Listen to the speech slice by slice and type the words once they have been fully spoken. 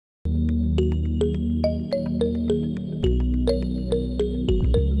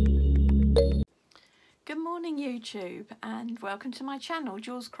YouTube and welcome to my channel,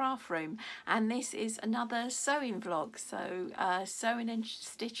 Jules Craft Room, and this is another sewing vlog. So sewing and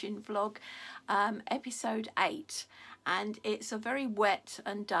stitching vlog, episode 8, and it's a very wet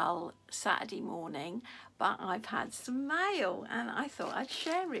and dull Saturday morning, but I've had some mail and I thought I'd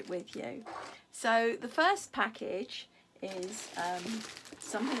share it with you. So the first package is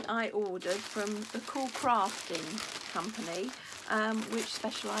something I ordered from the Coolcamping company, which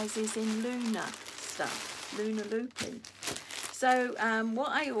specialises in lunar stuff, lunar looping. So what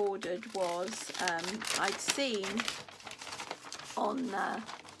I ordered was, I'd seen on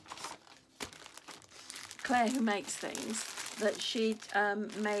Claire, who makes things, that she'd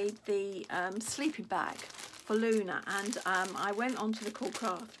made the sleeping bag for Luna, and I went onto the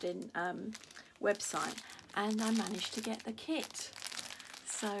Coolcamping website and I managed to get the kit.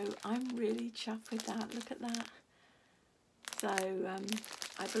 So I'm really chuffed with that. Look at that. So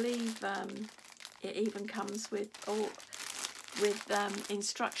I believe it even comes with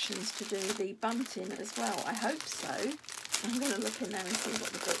instructions to do the bunting as well. I hope so. I'm going to look in there and see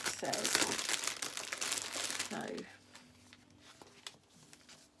what the book says. So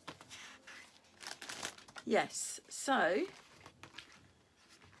yes, so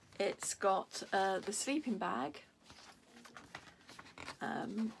it's got the sleeping bag,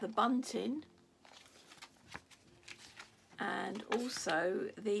 the bunting, and also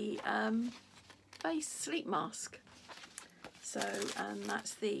the face sleep mask. So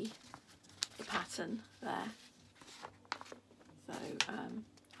that's the pattern there. So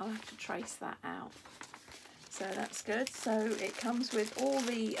I'll have to trace that out. So that's good. So it comes with all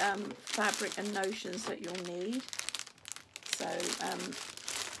the fabric and notions that you'll need. So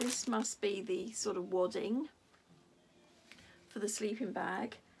this must be the sort of wadding for the sleeping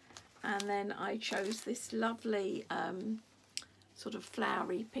bag, and then I chose this lovely sort of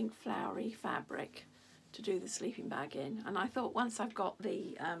flowery, pink flowery fabric to do the sleeping bag in. And I thought once I've got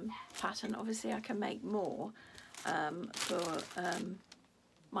the pattern, obviously I can make more for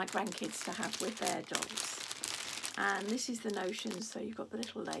my grandkids to have with their dogs. And this is the notions. So you've got the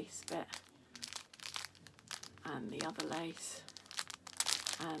little lace bit and the other lace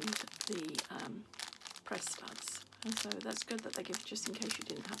and the press studs. And so that's good that they give, just in case you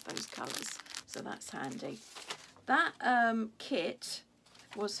didn't have those colours. So that's handy. That kit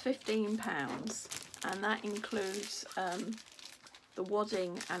was £15, and that includes the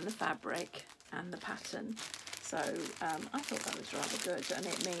wadding and the fabric and the pattern. So I thought that was rather good, and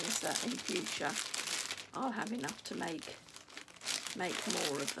it means that in future I'll have enough to make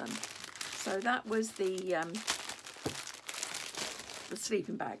more of them. So that was the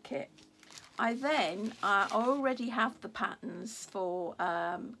sleeping bag kit. I then already have the patterns for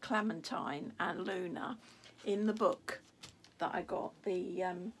Clementine and Luna in the book that I got, the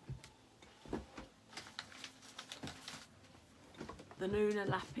Luna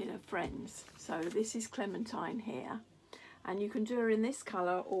Lapin of Friends. So this is Clementine here, and you can do her in this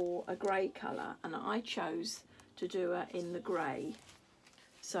colour or a grey colour, and I chose to do her in the grey.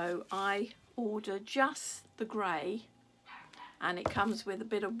 So I ordered just the grey, and it comes with a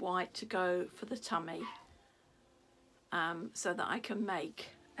bit of white to go for the tummy, so that I can make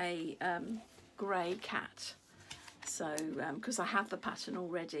a grey cat. So because I have the pattern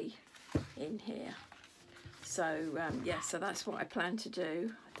already in here. So yeah, so that's what I plan to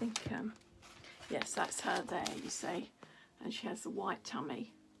do. I think yes, that's her there, you see, and she has the white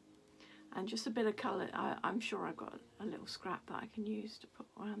tummy and just a bit of colour. I'm sure I've got a little scrap that I can use to put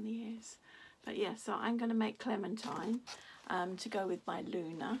around the ears. But yeah, so I'm going to make Clementine to go with my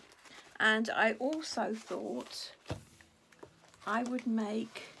Luna. And I also thought I would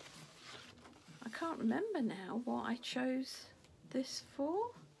make, I can't remember now what I chose this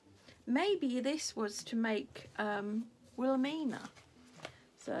for. Maybe this was to make Wilhelmina,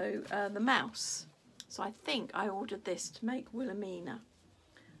 so the mouse. So I think I ordered this to make Wilhelmina.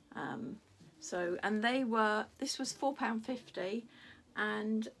 So, and they were, this was £4.50,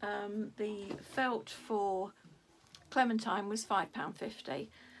 and the felt for Clementine was £5.50,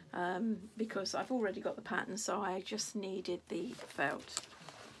 because I've already got the pattern, so I just needed the felt.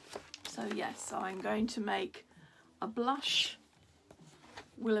 So yes, so I'm going to make a blush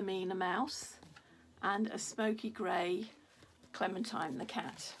Wilhelmina mouse and a smoky grey Clementine the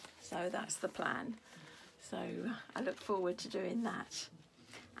cat. So that's the plan. So I look forward to doing that.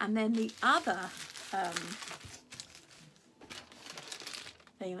 And then the other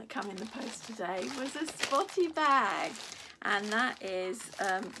thing that came in the post today was a spotty bag, and that is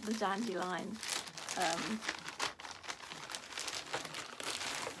the Dandelion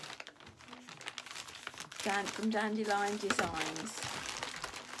from Dandelion Designs.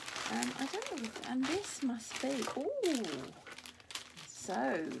 I don't know, and this must be, ooh,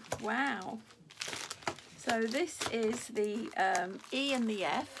 so, wow. So this is the E and the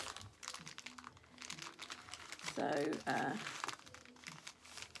F. So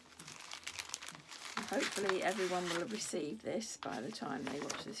hopefully everyone will have received this by the time they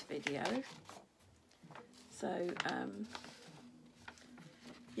watch this video. So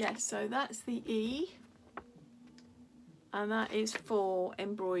yeah, so that's the E, and that is for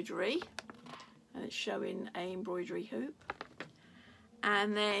embroidery, and it's showing an embroidery hoop.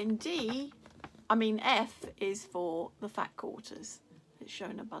 And then F is for the fat quarters. It's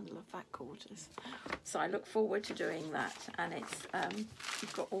showing a bundle of fat quarters. So I look forward to doing that, and it's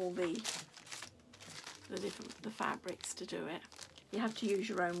you've got all the fabrics to do it. You have to use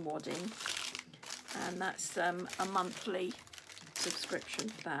your own wadding, and that's a monthly subscription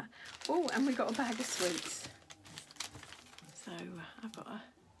for that. Oh, and we got a bag of sweets. So I've got a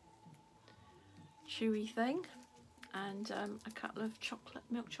chewy thing and a couple of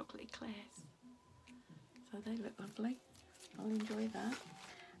milk chocolate eclairs. So they look lovely. I'll enjoy that.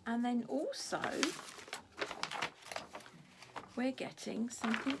 And then also we're getting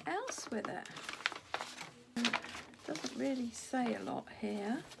something else with it. It doesn't really say a lot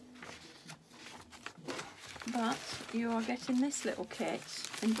here, but you are getting this little kit,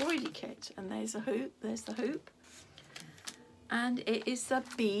 embroidery kit, and there's a hoop, there's the hoop, and it is the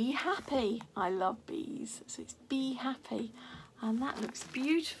Be Happy. I love bees, so it's Be Happy, and that looks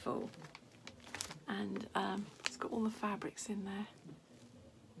beautiful, and it's got all the fabrics in there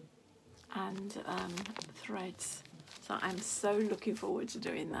and threads. So I'm so looking forward to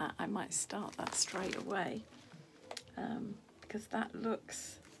doing that. I might start that straight away because that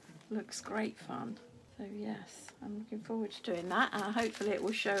looks great fun. So yes, I'm looking forward to doing that, and hopefully it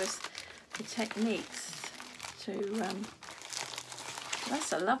will show us the techniques to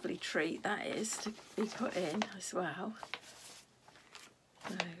that's a lovely treat, that is, to be put in as well.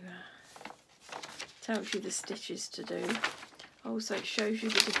 So tells you the stitches to do. Also it shows you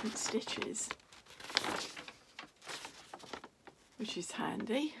the different stitches, which is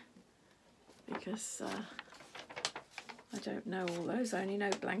handy because I don't know all those. I only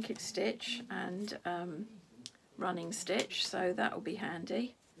know blanket stitch and running stitch, so that will be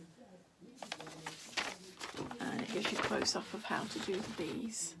handy. And it gives you close up of how to do the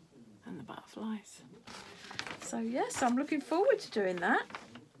bees and the butterflies. So yes, I'm looking forward to doing that.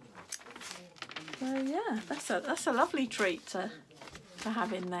 So yeah, that's a lovely treat to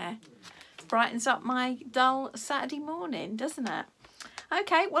have in there. Brightens up my dull Saturday morning, doesn't it?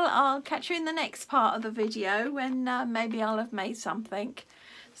 Okay, well, I'll catch you in the next part of the video when maybe I'll have made something.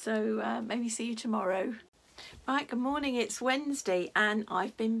 So maybe see you tomorrow. Right, good morning. It's Wednesday and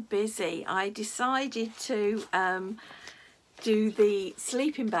I've been busy. I decided to do the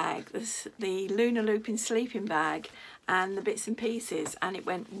sleeping bag, the lunar looping sleeping bag, and the bits and pieces, and it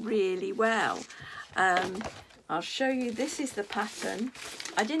went really well. I'll show you. This is the pattern.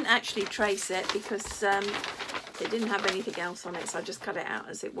 I didn't actually trace it because it didn't have anything else on it, so I just cut it out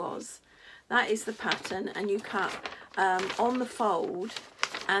as it was. That is the pattern, and you cut on the fold,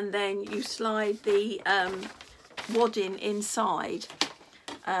 and then you slide the wadding inside,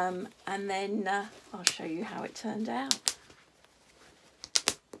 and then I'll show you how it turned out.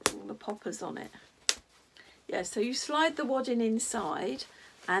 All the poppers on it. Yeah, so you slide the wadding inside,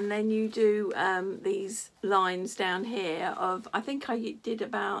 and then you do these lines down here of, I think I did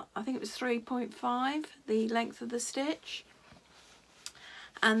about, I think it was 3.5, the length of the stitch.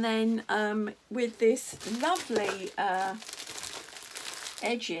 And then with this lovely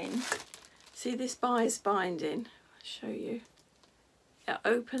edging, see this bias binding, I'll show you. It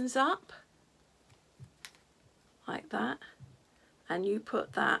opens up like that, and you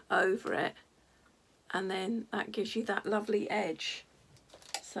put that over it, and then that gives you that lovely edge.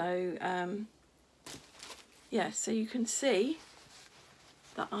 So yeah, so you can see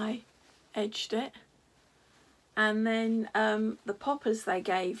that I edged it, and then the poppers they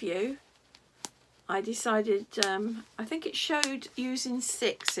gave you, I decided, I think it showed using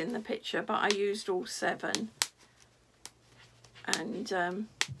 6 in the picture, but I used all 7, and there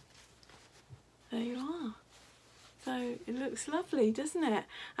you are. So it looks lovely, doesn't it?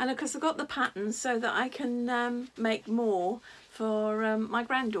 And of course I've got the patterns so that I can make more for my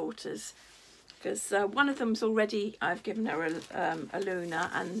granddaughters, because one of them's already, I've given her a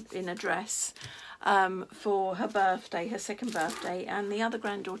Luna and in a dress for her birthday, her 2nd birthday, and the other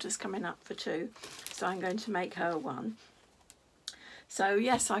granddaughter's coming up for 2, so I'm going to make her one. So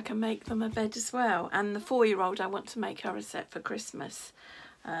yes, I can make them a bed as well, and the 4-year-old I want to make her a set for Christmas.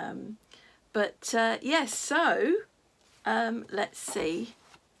 But yes, so let's see.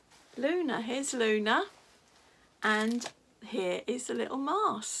 Luna. Here's Luna, and here is the little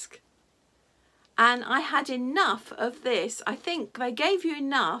mask. And I had enough of this. I think they gave you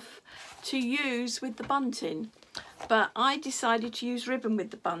enough to use with the bunting, but I decided to use ribbon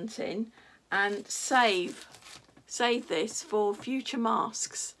with the bunting and save this for future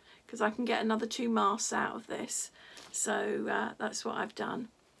masks, because I can get another 2 masks out of this. So that's what I've done.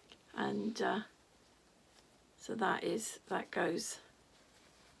 And so that goes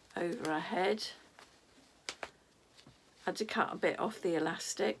over her head. I had to cut a bit off the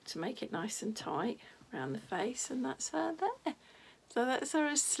elastic to make it nice and tight around the face, and that's her there. So that's her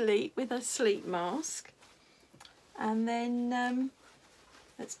asleep with a sleep mask. And then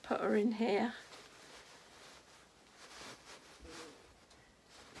let's put her in here.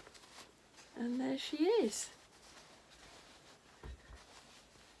 And there she is.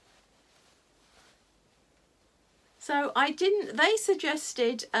 So they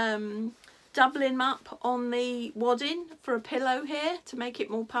suggested doubling up on the wadding for a pillow here to make it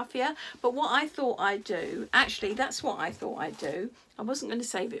more puffier, but what I thought I'd do, actually that's what I thought I'd do, I wasn't going to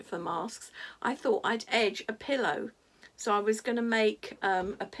save it for masks. I thought I'd edge a pillow. So I was going to make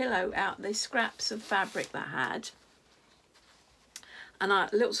a pillow out of the scraps of fabric that I had, and a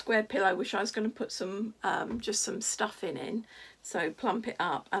little square pillow which I was going to put some just some stuff in, so plump it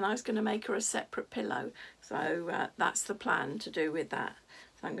up, and I was going to make her a separate pillow. So that's the plan to do with that.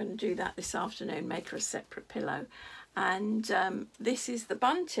 So I'm going to do that this afternoon, make her a separate pillow. And this is the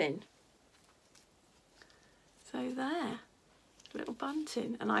bunting. So there, little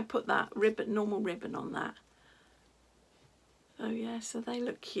bunting, and I put that ribbon, normal ribbon on that. So yeah, so they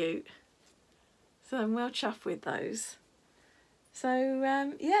look cute. So I'm well chuffed with those.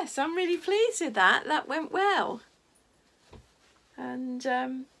 So yes, I'm really pleased with that. That went well. And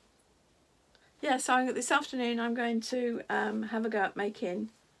yeah, so this afternoon I'm going to have a go at making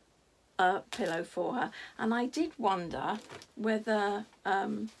a pillow for her. And I did wonder whether,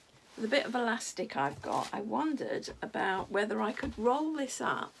 the bit of elastic I've got, I wondered about whether I could roll this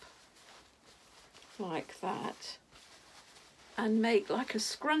up like that and make like a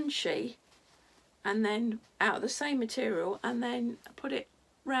scrunchie, and then out of the same material, and then put it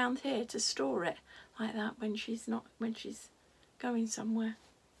round here to store it like that when she's going somewhere.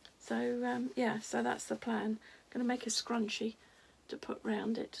 So yeah, so that's the plan. I'm going to make a scrunchie to put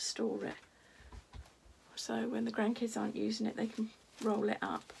round it to store it, so when the grandkids aren't using it they can roll it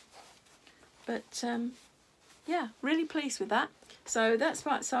up. But yeah, really pleased with that. So that's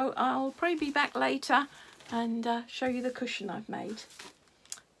right. So I'll probably be back later and show you the cushion I've made.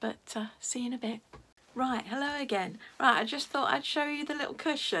 But see you in a bit. Right, hello again. Right, I just thought I'd show you the little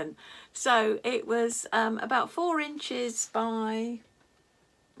cushion. So it was about 4 inches by,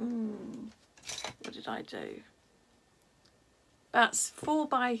 what did I do? That's 4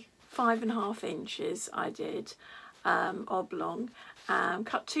 by 5.5 inches I did, oblong.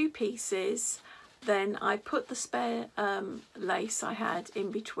 Cut 2 pieces, then I put the spare lace I had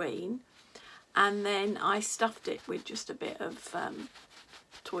in between, and then I stuffed it with just a bit of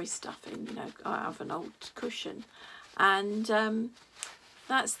toy stuffing, you know, I have an old cushion, and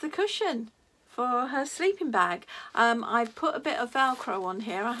that's the cushion for her sleeping bag. I've put a bit of Velcro on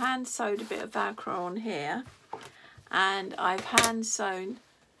here. I hand sewed a bit of Velcro on here, and I've machined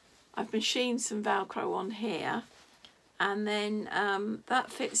some Velcro on here, and then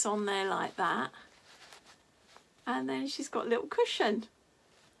that fits on there like that, and then she's got a little cushion.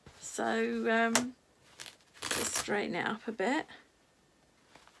 So let's straighten it up a bit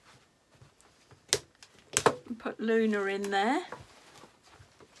and put Luna in there.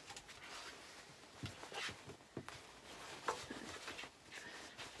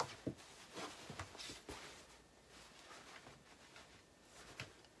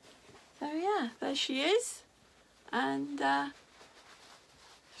 So yeah, there she is, and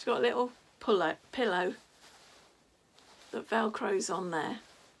she's got a little pillow that Velcro's on there.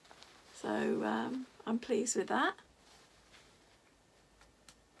 So I'm pleased with that.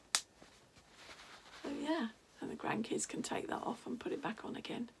 So yeah, and the grandkids can take that off and put it back on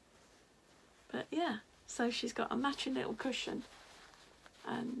again. But yeah, so she's got a matching little cushion,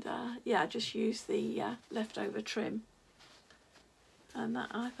 and yeah, I just used the leftover trim, and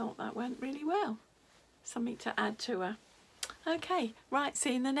I thought that went really well. Something to add to her. Okay, right, see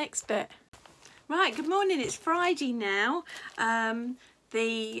you in the next bit. Right, good morning, it's Friday now,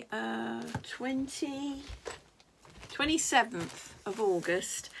 the 27th of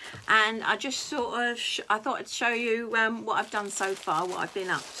August, and I just sort of, I thought I'd show you what I've done so far, what I've been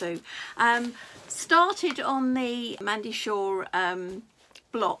up to. Started on the Mandy Shaw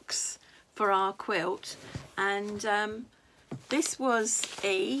blocks for our quilt, and this was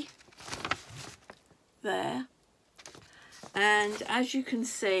E, there. And as you can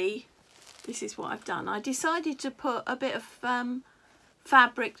see, this is what I've done. I decided to put a bit of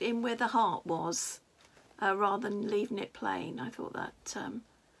fabric in where the heart was, rather than leaving it plain. I thought that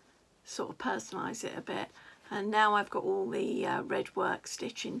sort of personalised it a bit. And now I've got all the Redwork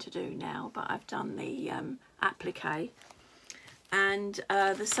stitching to do now, but I've done the applique. And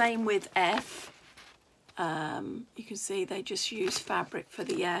the same with F. You can see they just use fabric for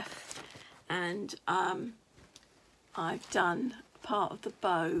the F. And I've done part of the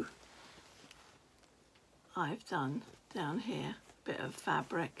bow. I've done down here a bit of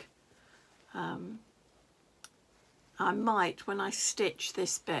fabric. I might, when I stitch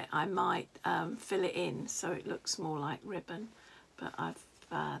this bit, I might fill it in so it looks more like ribbon, but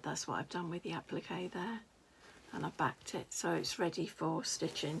that's what I've done with the applique there, and I've backed it so it's ready for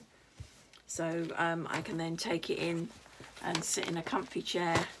stitching. So I can then take it in and sit in a comfy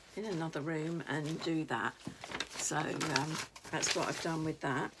chair in another room and do that. So that's what I've done with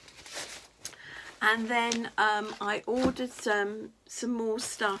that. And then I ordered some more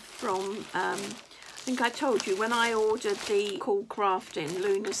stuff from, I think I told you, when I ordered the Coolcamping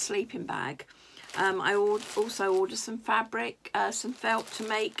Lunar sleeping bag, I also ordered some fabric, some felt to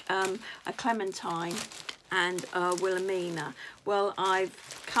make a clementine and a Wilhelmina. Well, I've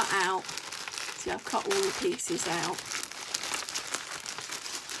cut out, see, I've cut all the pieces out.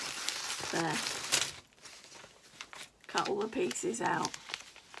 There. Cut all the pieces out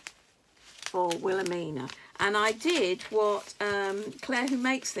for Wilhelmina. And I did what Claire, who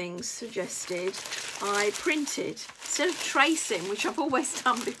makes things, suggested. I printed, instead of tracing, which I've always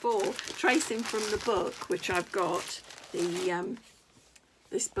done before, tracing from the book, which I've got, the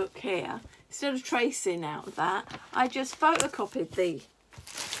this book here, instead of tracing out of that, I just photocopied the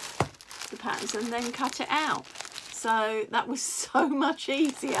patterns and then cut it out. So that was so much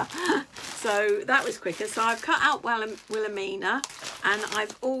easier. So that was quicker. So I've cut out Wilhelmina, and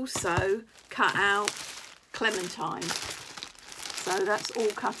I've also cut out Clementine. So that's all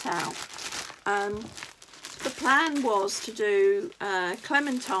cut out. The plan was to do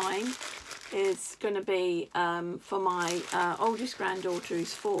Clementine is going to be for my oldest granddaughter,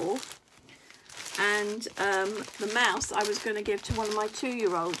 who's 4. And the mouse I was going to give to one of my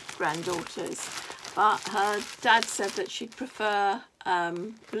 2-year-old granddaughters. But her dad said that she'd prefer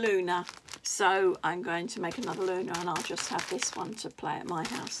Luna. So I'm going to make another Luna, and I'll just have this one to play at my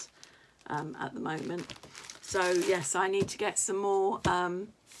house at the moment. So yes, I need to get some more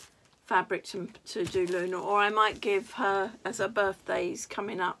fabric to do Luna, or I might give her, as her birthday's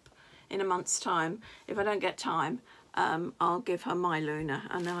coming up in a month's time, if I don't get time, I'll give her my Luna,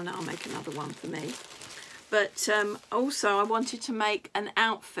 and then I'll make another one for me. But also I wanted to make an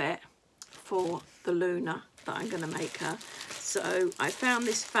outfit for the Luna that I'm going to make her. So I found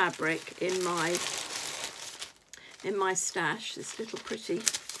this fabric in my stash, this little pretty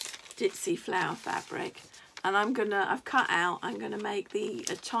ditzy flower fabric, and I've cut out, I'm gonna make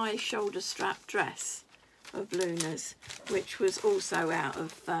a tie shoulder strap dress of Luna's, which was also out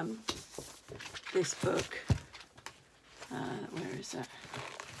of this book. Where is it?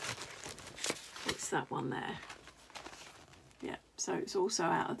 It's that one there. Yeah, so it's also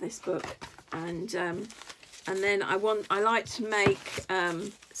out of this book. And then I like to make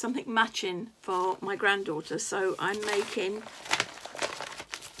something matching for my granddaughter. So I'm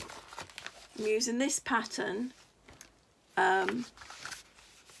using this pattern that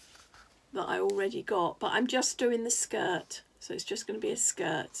I already got, but I'm just doing the skirt. So it's just going to be a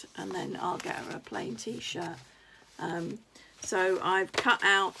skirt, and then I'll get her a plain t-shirt. So I've cut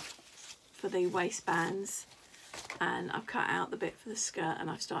out for the waistbands, and I've cut out the bit for the skirt,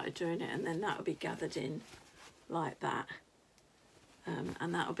 and I've started doing it, and then that will be gathered in like that,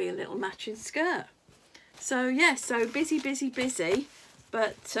 and that will be a little matching skirt. So yeah, so busy,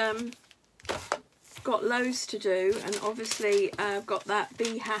 but got loads to do, and obviously I've got that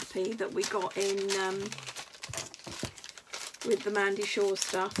Be Happy that we got in with the Mandy Shaw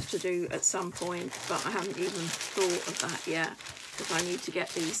stuff to do at some point, but I haven't even thought of that yet because I need to get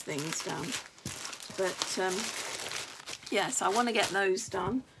these things done. But yes, I want to get those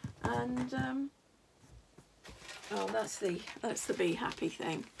done, and oh, that's the Be Happy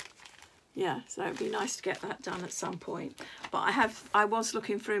thing. Yeah, so it'd be nice to get that done at some point. But I was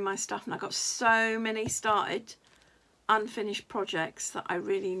looking through my stuff, and I got so many started unfinished projects that I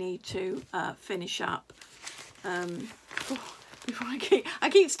really need to finish up. Before I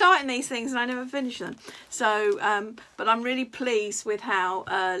keep starting these things and I never finish them. So but I'm really pleased with how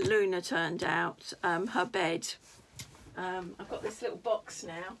Luna turned out, her bed. I've got this little box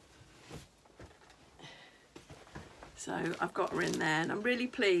now. So I've got her in there, and I'm really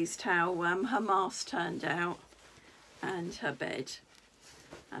pleased how her mast turned out and her bed.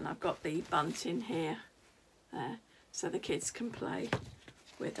 And I've got the bunting here, there, so the kids can play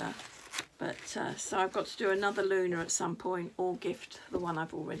with her. But so I've got to do another Luna at some point, or gift the one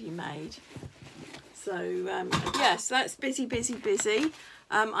I've already made. So yes, that's busy.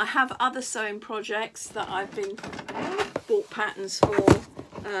 I have other sewing projects that I've been bought patterns for.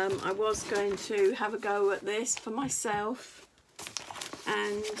 I was going to have a go at this for myself,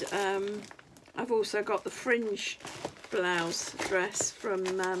 and I've also got the fringe blouse dress from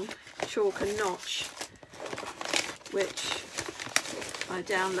Chalk and Notch, which I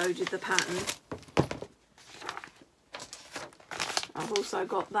downloaded the pattern. I've also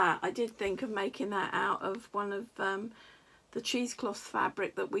got that. I did think of making that out of one of the cheesecloth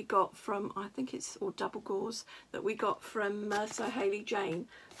fabric that we got from, I think it's, or double gauze, that we got from Sir Hayley Jane.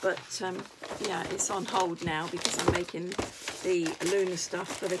 But yeah, it's on hold now because I'm making the Luna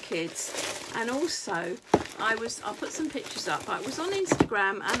stuff for the kids. And also, I'll put some pictures up. I was on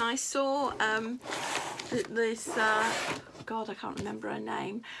Instagram and I saw this, God, I can't remember her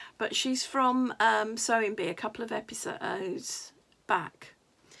name, but she's from Sewing Bee a couple of episodes back.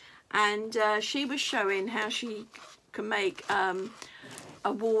 And she was showing how she can make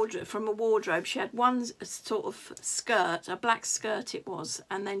a wardrobe from a wardrobe. She had one sort of skirt, a black skirt it was,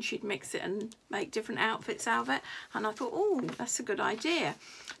 and then she'd mix it and make different outfits out of it. And I thought, oh, that's a good idea.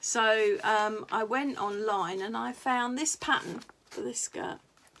 So I went online and I found this pattern for this skirt.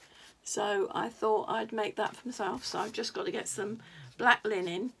 So I thought I'd make that for myself. So I've just got to get some black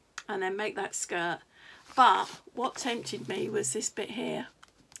linen and then make that skirt. But what tempted me was this bit here.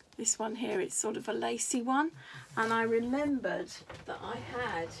 This one here, it's sort of a lacy one, and I remembered that I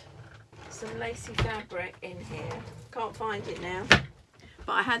had some lacy fabric in here. Can't find it now,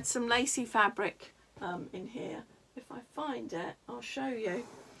 but I had some lacy fabric in here. If I find it, I'll show you.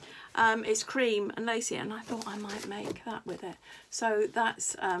 It's cream and lacy, and I thought I might make that with it. So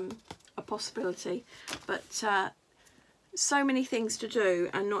that's a possibility, but so many things to do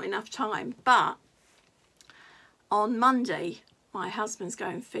and not enough time. But on Monday, my husband's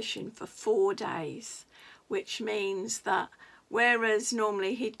going fishing for 4 days, which means that whereas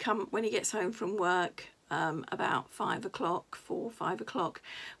normally he'd come when he gets home from work about 5 o'clock, 4, 5 o'clock,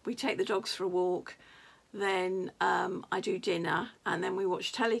 we take the dogs for a walk, then I do dinner, and then we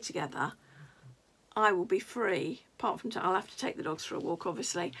watch telly together. I will be free, apart from I'll have to take the dogs for a walk,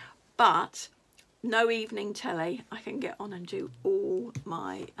 obviously, but no evening telly. I can get on and do all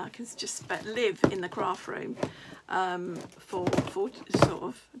my, I can just live in the craft room for sort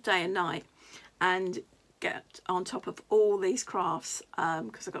of day and night and get on top of all these crafts,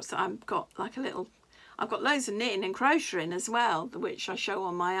 because I've got like a little, I've got loads of knitting and crocheting as well, which I show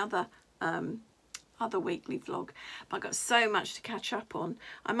on my other weekly vlog. But I've got so much to catch up on.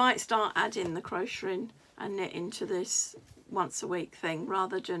 I might start adding the crocheting and knitting to this once a week thing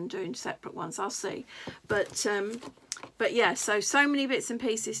rather than doing separate ones. I'll see. But yeah, so many bits and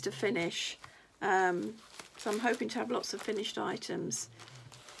pieces to finish. So I'm hoping to have lots of finished items.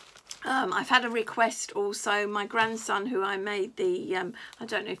 I've had a request also. My grandson, who I made the I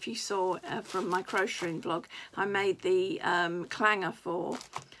don't know if you saw from my crocheting vlog, I made the clanger for,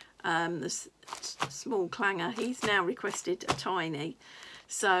 the small clanger. He's now requested a tiny,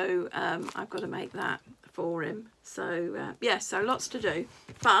 so I've got to make that for him. So yeah, so lots to do,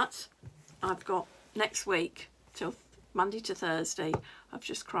 but I've got next week till Monday to Thursday of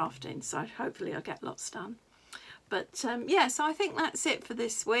just crafting, so hopefully I'll get lots done. But yeah, so I think that's it for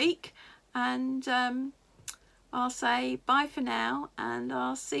this week, and I'll say bye for now, and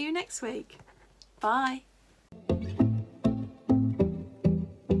I'll see you next week. Bye.